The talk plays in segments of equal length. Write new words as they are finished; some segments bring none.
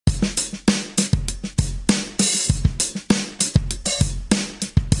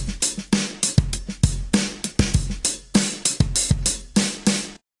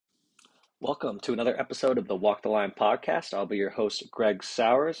Welcome to another episode of the Walk the Line podcast. I'll be your host, Greg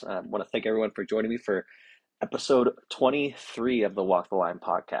Sowers. I want to thank everyone for joining me for episode 23 of the Walk the Line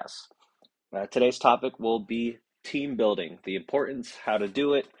podcast. Today's topic will be team building, the importance, how to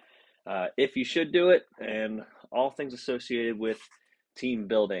do it, if you should do it, and all things associated with team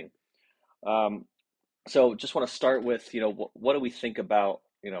building. So just want to start with, what do we think about,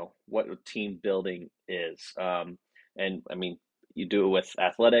 what team building is? And I mean, you do it with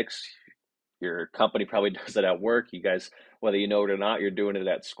athletics. Your company probably does it at work. You guys, whether you know it or not, you're doing it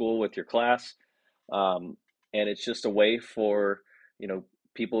at school with your class. Um, and it's just a way for,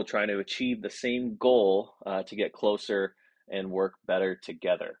 people trying to achieve the same goal to get closer and work better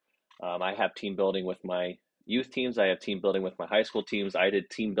together. I have team building with my youth teams. I have team building with my high school teams. I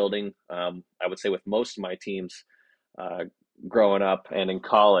did team building, I would say, with most of my teams uh, growing up and in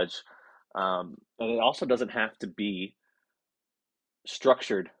college. And it also doesn't have to be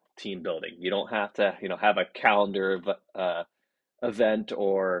structured team building. You don't have to, have a calendar of event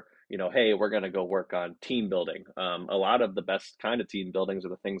or, hey, we're going to go work on team building. A lot of the best kind of team buildings are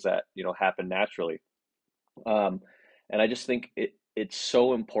the things that, happen naturally. Um, and I just think it's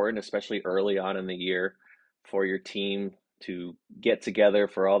so important, especially early on in the year, for your team to get together,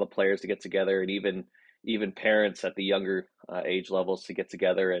 for all the players to get together, and even parents at the younger age levels to get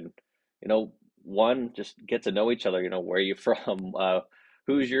together and, one, just get to know each other. Where are you from?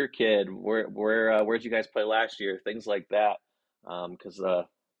 Who's your kid? Where'd you guys play last year? Things like that. Because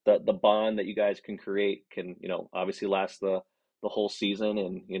the bond that you guys can create can, obviously last the whole season,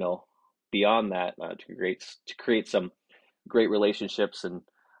 and beyond that, to create some great relationships and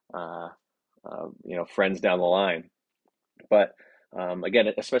uh, friends down the line. But again,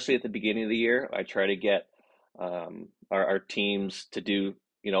 especially at the beginning of the year, I try to get our teams to do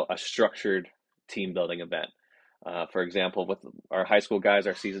a structured team building event. For example, with our high school guys,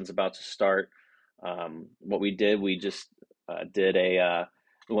 our season's about to start. What we did, we just did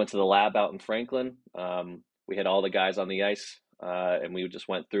we went to the lab out in Franklin. We had all the guys on the ice, and we just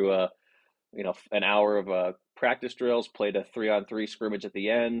went through an hour of practice drills, played a 3-on-3 scrimmage at the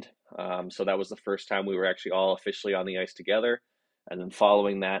end. So that was the first time we were actually all officially on the ice together. And then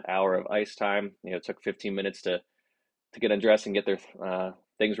following that hour of ice time, it took 15 minutes to get undressed and get their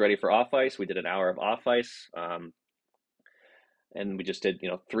things ready for off ice. We did an hour of off ice, and we just did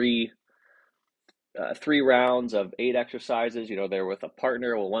three rounds of 8 exercises. They're with a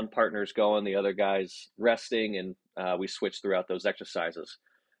partner. Well, one partner's going, the other guy's resting, and we switched throughout those exercises.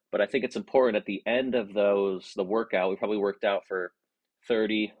 But I think it's important at the end of the workout, we probably worked out for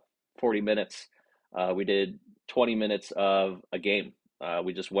 30, 40 minutes. We did 20 minutes of a game.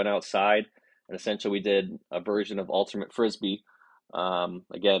 We just went outside and essentially we did a version of ultimate frisbee.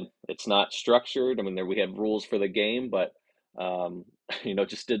 Again, it's not structured. I mean, we had rules for the game, but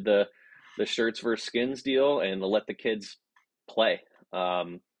just did the shirts versus skins deal and let the kids play.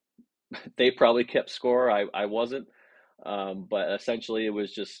 They probably kept score. I wasn't. But essentially, it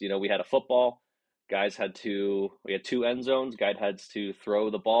was just, we had a football. We had 2 end zones. Guy had to throw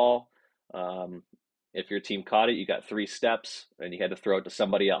the ball. If your team caught it, you got 3 steps, and you had to throw it to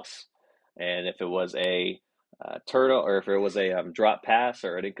somebody else. And if it was a turnover, or if it was a drop pass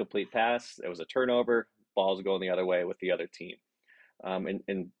or an incomplete pass, it was a turnover. Ball's going the other way with the other team.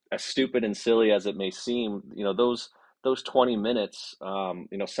 And as stupid and silly as it may seem, those 20 minutes,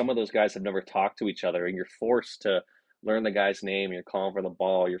 some of those guys have never talked to each other, and you're forced to learn the guy's name. You're calling for the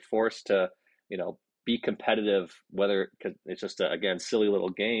ball. You're forced to, be competitive, whether because it's just again, silly little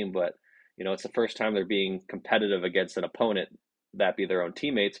game, but it's the first time they're being competitive against an opponent, that be their own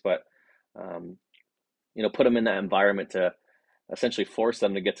teammates, but um, put them in that environment to essentially force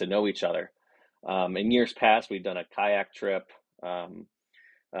them to get to know each other. In years past, we've done a kayak trip um,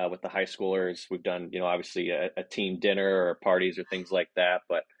 with the high schoolers. We've done, obviously a team dinner or parties or things like that.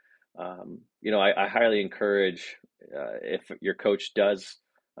 But, I highly encourage if your coach does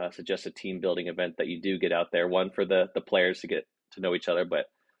suggest a team building event that you do get out there, one for the players to get to know each other. But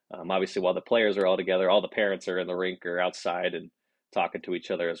obviously, while the players are all together, all the parents are in the rink or outside and talking to each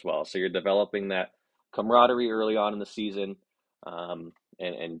other as well. So you're developing that camaraderie early on in the season, and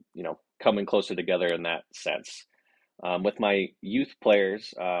coming closer together in that sense. With my youth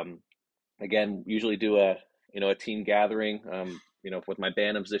players, again, usually do a team gathering. With my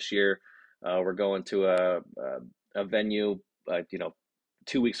Bantams this year, we're going to a venue,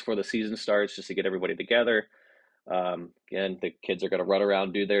 2 weeks before the season starts, just to get everybody together. Again, the kids are going to run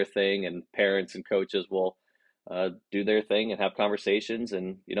around, do their thing, and parents and coaches will do their thing and have conversations.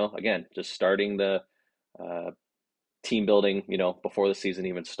 And again, just starting the uh, team building, before the season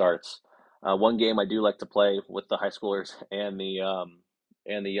even starts. One game I do like to play with the high schoolers and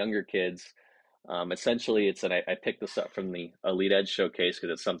the younger kids. Essentially, I picked this up from the Elite Edge Showcase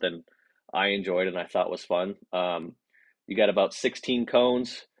because it's something I enjoyed and I thought was fun. You got about 16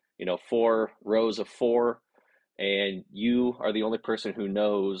 cones, 4 rows of four, and you are the only person who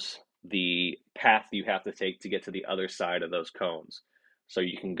knows the path you have to take to get to the other side of those cones. So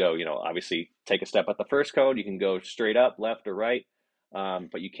you can go, obviously take a step at the first cone, you can go straight up, left or right,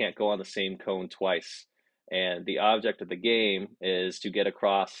 but you can't go on the same cone twice. And the object of the game is to get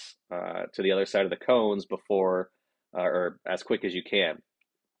across to the other side of the cones before or as quick as you can.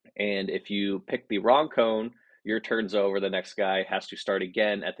 And if you pick the wrong cone, your turn's over. The next guy has to start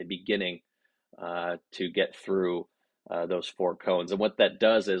again at the beginning to get through those 4 cones. And what that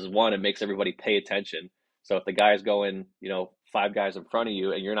does is, one, it makes everybody pay attention. So if the guy's going, 5 guys in front of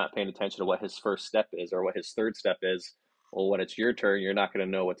you and you're not paying attention to what his first step is or what his third step is, well, when it's your turn, you're not going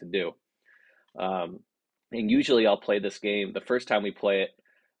to know what to do. Um, and usually I'll play this game. The first time we play it,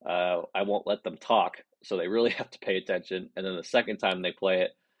 I won't let them talk. So they really have to pay attention. And then the second time they play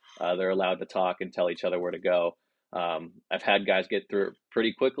it, they're allowed to talk and tell each other where to go. I've had guys get through it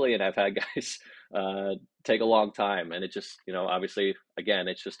pretty quickly, and I've had guys take a long time. And it just, obviously, again,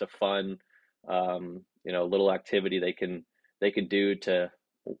 it's just a fun, little activity they can do to.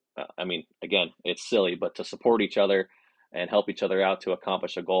 I mean, again, it's silly, but to support each other and help each other out to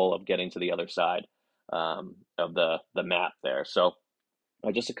accomplish a goal of getting to the other side of the map there. So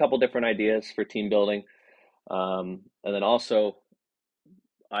just a couple different ideas for team building, and then also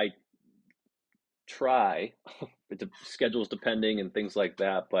I try schedules depending and things like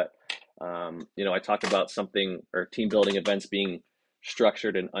that. But I talk about something or team building events being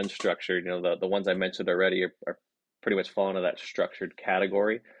structured and unstructured. The ones I mentioned already are pretty much fall into that structured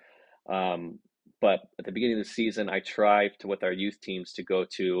category. But at the beginning of the season, I try to, with our youth teams, to go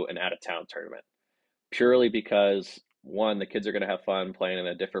to an out of town tournament purely because, one, the kids are going to have fun playing in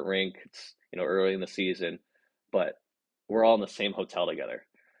a different rink. It's early in the season, but we're all in the same hotel together.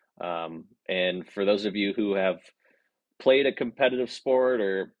 And for those of you who have played a competitive sport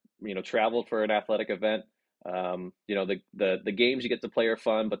or traveled for an athletic event, the games you get to play are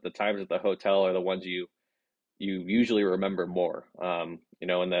fun, but the times at the hotel are the ones you usually remember more. And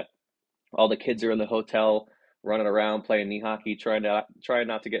all the kids are in the hotel running around playing knee hockey, trying not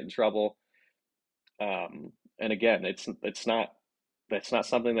to get in trouble. And again, it's not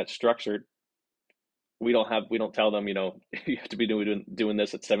something that's structured. We don't tell them, you have to be doing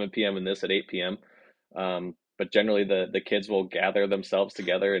this at 7 p.m. and this at 8 p.m. But generally the kids will gather themselves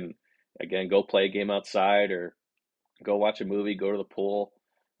together and again go play a game outside or go watch a movie, go to the pool.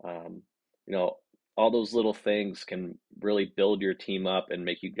 Um, you know, all those little things can really build your team up and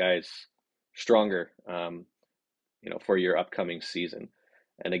make you guys stronger, for your upcoming season.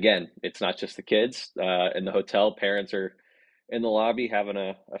 And again, it's not just the kids in the hotel. Parents are in the lobby having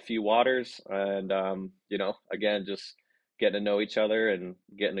a few waters and, again, just getting to know each other and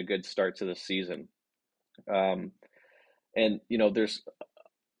getting a good start to the season. Um, and,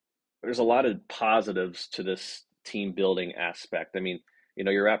 there's a lot of positives to this team building aspect. I mean,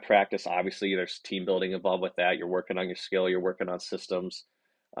 you're at practice, obviously, there's team building involved with that. You're working on your skill, you're working on systems.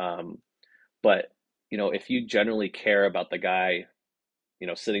 Um, but, if you generally care about the guy,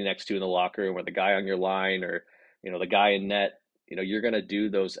 sitting next to you in the locker room or the guy on your line or, the guy in net, you're going to do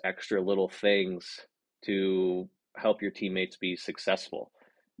those extra little things to help your teammates be successful.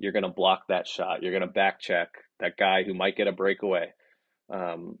 You're going to block that shot. You're going to back check that guy who might get a breakaway.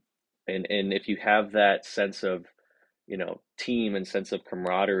 Um, and if you have that sense of, team and sense of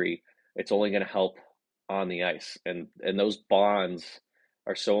camaraderie, it's only going to help on the ice. And those bonds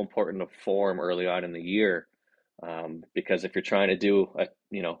are so important to form early on in the year. Because if you're trying to do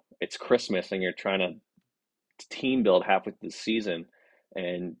it's Christmas and you're trying to team build halfway through the season,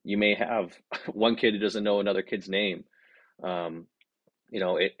 and you may have one kid who doesn't know another kid's name. Um,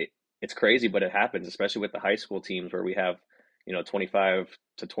 it's crazy, but it happens, especially with the high school teams where we have 25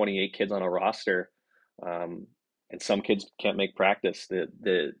 to 28 kids on a roster, um, and some kids can't make practice.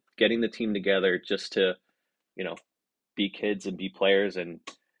 The getting the team together just to you know be kids and be players and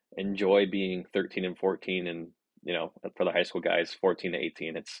enjoy being 13 and 14 and for the high school guys 14 to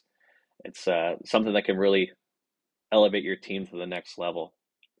 18, it's something that can really elevate your team to the next level.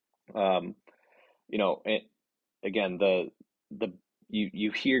 um, and again, the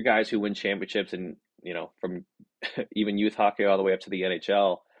you hear guys who win championships and from even youth hockey all the way up to the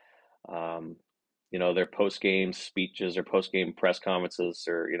NHL, um, their post game speeches or post game press conferences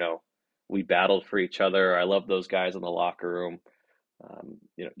or we battled for each other. I love those guys in the locker room.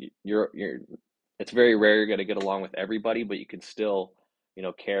 You're it's very rare you're going to get along with everybody, but you can still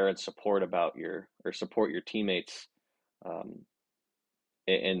care and support about your or support your teammates. um,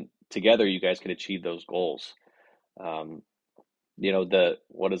 and together you guys can achieve those goals. Um, the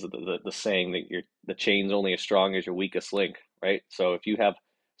what is it, the saying that the chain's only as strong as your weakest link, right? So if you have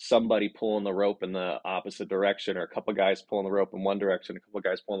somebody pulling the rope in the opposite direction, or a couple guys pulling the rope in one direction, a couple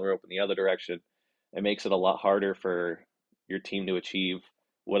guys pulling the rope in the other direction, it makes it a lot harder for your team to achieve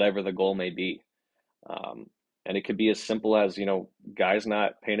whatever the goal may be. um, and it could be as simple as, guys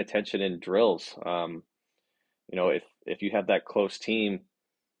not paying attention in drills. If you have that close team,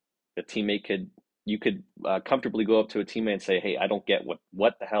 the teammate could you could comfortably go up to a teammate and say, "Hey, I don't get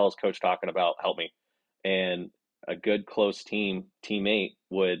what the hell is coach talking about? Help me." And a good close teammate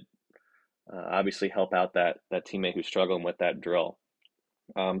would obviously help out that teammate who's struggling with that drill.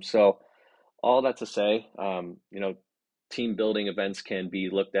 So all that to say, team building events can be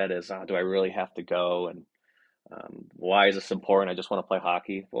looked at as, do I really have to go? And why is this important? I just want to play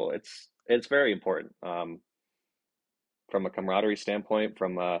hockey. Well, it's very important, from a camaraderie standpoint,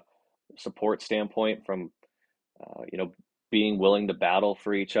 from a support standpoint, from uh, you know, being willing to battle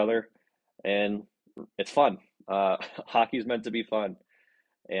for each other, and it's fun. Hockey's meant to be fun,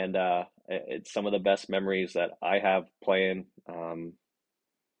 and it's some of the best memories that I have playing,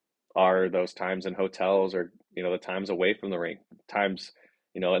 are those times in hotels, or the times away from the rink, times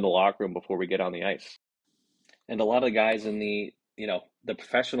in the locker room before we get on the ice. And a lot of the guys in the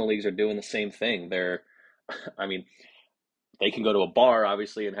professional leagues are doing the same thing. I mean, they can go to a bar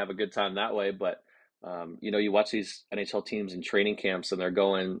obviously and have a good time that way, but you watch these NHL teams in training camps, and they're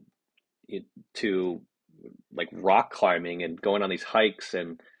going to like rock climbing and going on these hikes,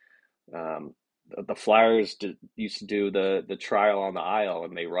 and um, the Flyers used to do the trial on the aisle,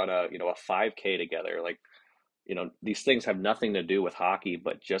 and they run a 5K together. Like, these things have nothing to do with hockey,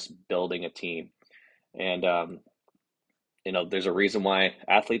 but just building a team. And there's a reason why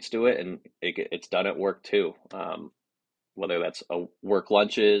athletes do it, and it's done at work too. Whether that's work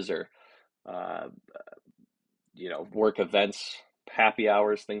lunches, or uh, work events, happy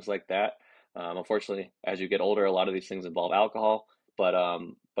hours, things like that. Unfortunately, as you get older, a lot of these things involve alcohol,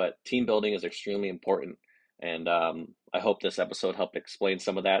 but team building is extremely important, and I hope this episode helped explain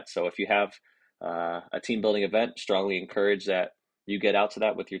some of that. So if you have a team building event, strongly encourage that you get out to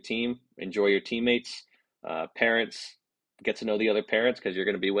that with your team, enjoy your teammates, parents, get to know the other parents, because you're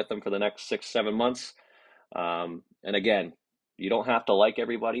going to be with them for the next 6, 7 months. And again, you don't have to like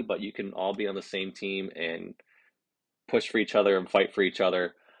everybody, but you can all be on the same team and push for each other and fight for each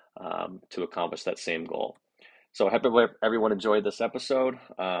other, to accomplish that same goal. So I hope everyone enjoyed this episode.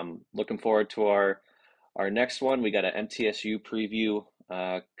 Looking forward to our next one. We got an MTSU preview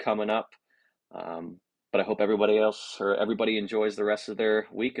coming up. But I hope everybody enjoys the rest of their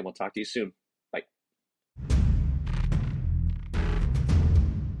week, and we'll talk to you soon.